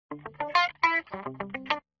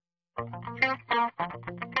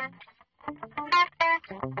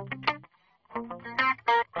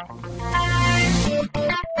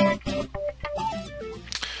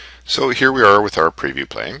So here we are with our preview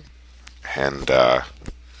playing, and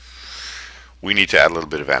we need to add a little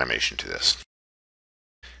bit of animation to this.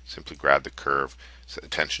 Simply grab the curve, set the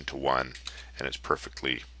tension to 1, and it's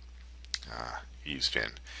perfectly eased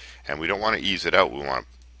in. And we don't want to ease it out, we want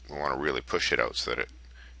to really push it out so that it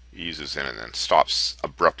eases in and then stops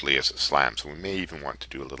abruptly as it slams. And we may even want to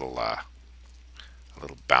do a little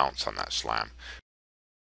bounce on that slam.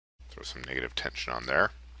 Throw some negative tension on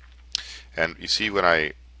there. And you see when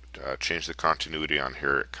I changed the continuity on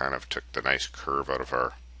here, it kind of took the nice curve out of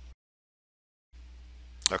our...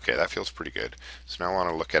 Okay, that feels pretty good. So now I want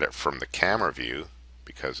to look at it from the camera view,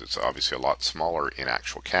 because it's obviously a lot smaller in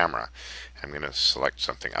actual camera. I'm going to select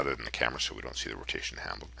something other than the camera so we don't see the rotation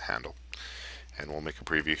handle. And we'll make a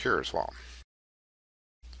preview here as well.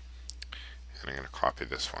 And I'm going to copy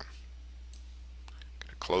this one. I'm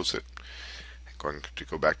going to close it. I'm going to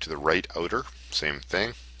go back to the right outer, same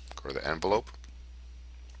thing. Go to the envelope.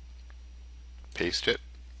 Paste it.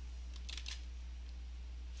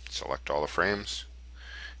 Select all the frames.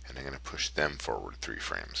 And I'm going to push them forward 3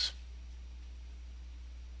 frames.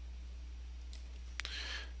 I'm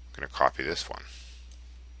going to copy this one.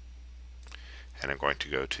 And I'm going to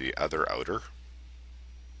go to the other outer.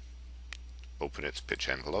 Open its pitch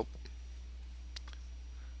envelope.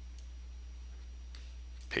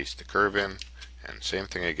 Paste the curve in. And same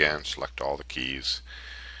thing again, select all the keys.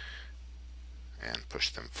 And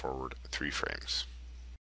push them forward 3 frames.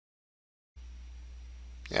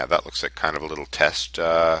 Yeah, that looks like kind of a little test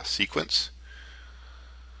sequence.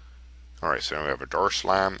 Alright, so now we have a door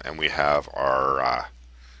slam and we have our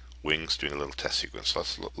wings doing a little test sequence.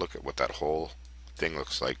 Let's look at what that whole thing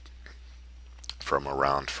looks like from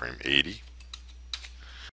around frame 80.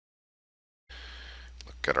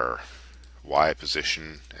 Look at our Y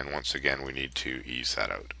position, and once again we need to ease that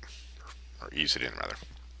out, or ease it in rather.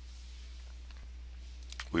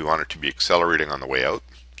 We want it to be accelerating on the way out,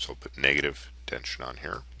 so put negative tension on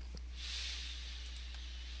here.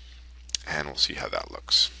 And we'll see how that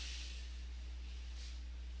looks.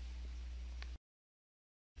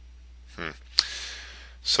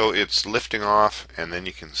 So it's lifting off, and then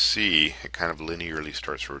you can see it kind of linearly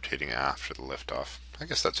starts rotating after the liftoff. I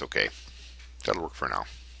guess that's okay. That'll work for now.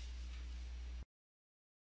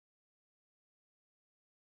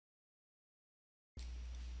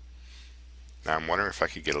 Now I'm wondering if I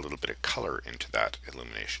could get a little bit of color into that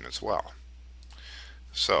illumination as well.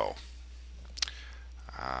 So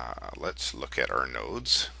let's look at our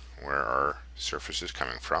nodes, where our surface is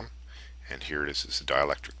coming from. And here it is, it's a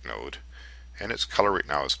dielectric node. And its color right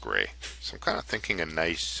now is gray. So I'm kind of thinking a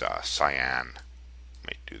nice cyan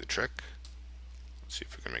might do the trick. Let's see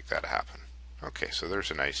if we can make that happen. Okay, so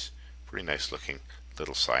there's a nice, pretty nice looking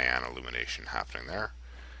little cyan illumination happening there.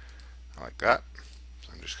 I like that.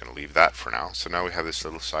 So I'm just going to leave that for now. So now we have this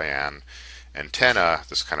little cyan antenna,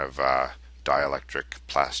 this kind of dielectric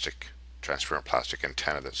plastic, transparent plastic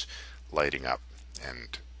antenna that's lighting up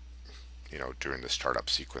and, you know, during the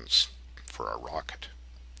startup sequence for our rocket.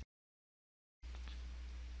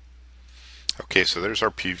 Okay, so there's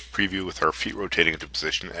our preview with our feet rotating into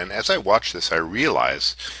position, and as I watch this I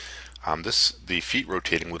realize the feet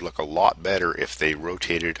rotating would look a lot better if they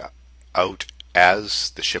rotated out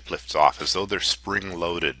as the ship lifts off, as though they're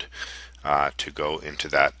spring-loaded to go into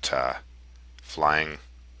that flying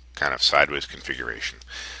kind of sideways configuration.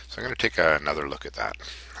 So I'm going to take another look at that.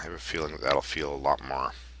 I have a feeling that that'll feel a lot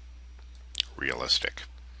more realistic.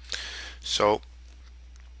 So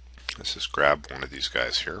let's just grab one of these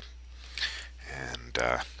guys here. And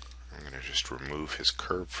I'm going to just remove his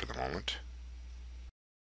curve for the moment.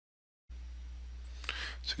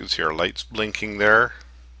 So you can see our lights blinking there.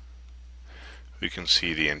 We can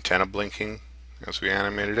see the antenna blinking as we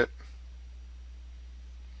animated it.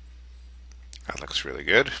 That looks really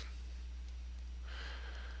good.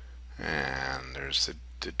 And there's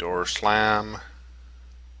the door slam,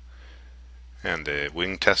 and the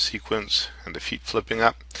wing test sequence, and the feet flipping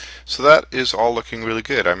up. So that is all looking really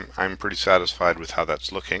good. I'm pretty satisfied with how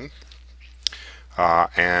that's looking.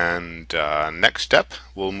 Next step,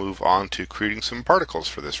 we'll move on to creating some particles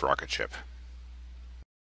for this rocket ship.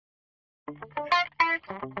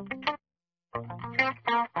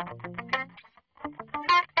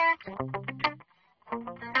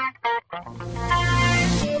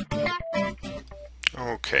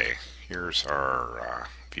 Okay, here's our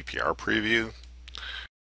VPR preview.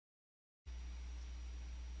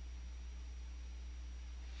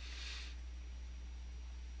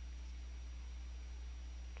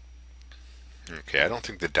 Okay, I don't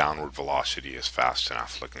think the downward velocity is fast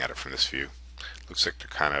enough looking at it from this view. Looks like they're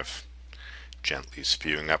kind of gently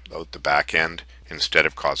spewing up out the back end instead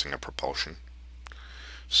of causing a propulsion.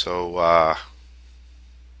 So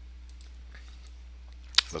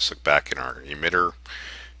let's look back in our emitter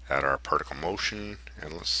at our particle motion,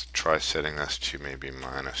 and let's try setting this to maybe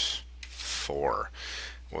 -4.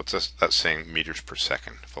 What's this? That's saying meters per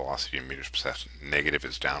second, velocity in meters per second. Negative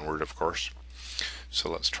is downward, of course. So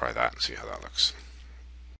let's try that and see how that looks.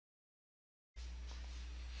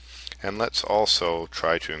 And let's also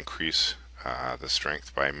try to increase the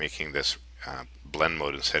strength by making this blend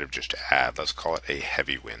mode instead of just add. Let's call it a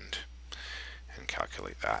heavy wind and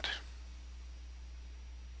calculate that.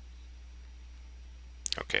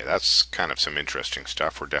 Okay, that's kind of some interesting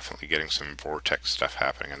stuff. We're definitely getting some vortex stuff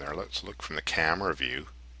happening in there. Let's look from the camera view.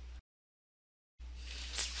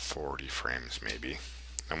 40 frames maybe.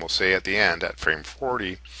 And we'll say at the end, at frame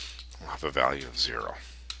 40, we'll have a value of 0.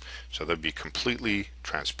 So they'll be completely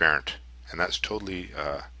transparent. And that's totally,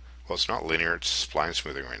 well, it's not linear, it's spline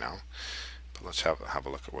smoothing right now. But let's have a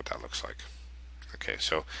look at what that looks like. Okay,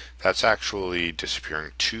 so that's actually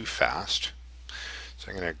disappearing too fast. So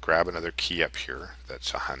I'm going to grab another key up here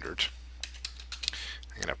that's 100.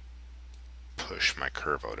 I'm going to push my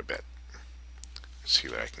curve out a bit and see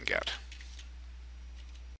what I can get.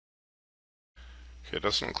 Okay, it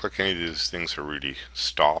doesn't look like any of these things are really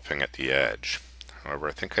stopping at the edge. However,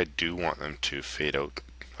 I think I do want them to fade out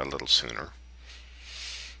a little sooner.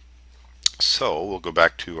 So we'll go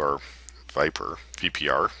back to our Viper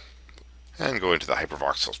VPR and go into the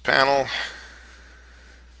hypervoxels panel.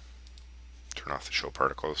 Turn off the show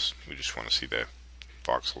particles. We just want to see the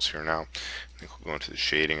voxels here now. I think we'll go into the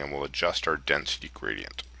shading and we'll adjust our density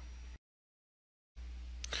gradient.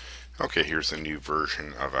 Okay, here's the new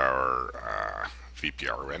version of our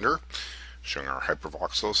VPR render showing our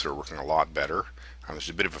hypervoxels. They're working a lot better. There's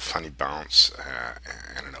a bit of a funny bounce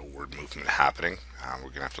and an outward movement happening. We're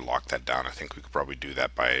going to have to lock that down. I think we could probably do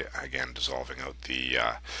that by, again, dissolving out the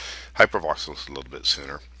hypervoxels a little bit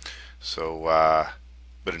sooner. So,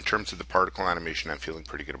 but in terms of the particle animation, I'm feeling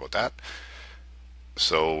pretty good about that.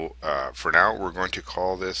 So for now, we're going to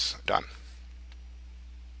call this done.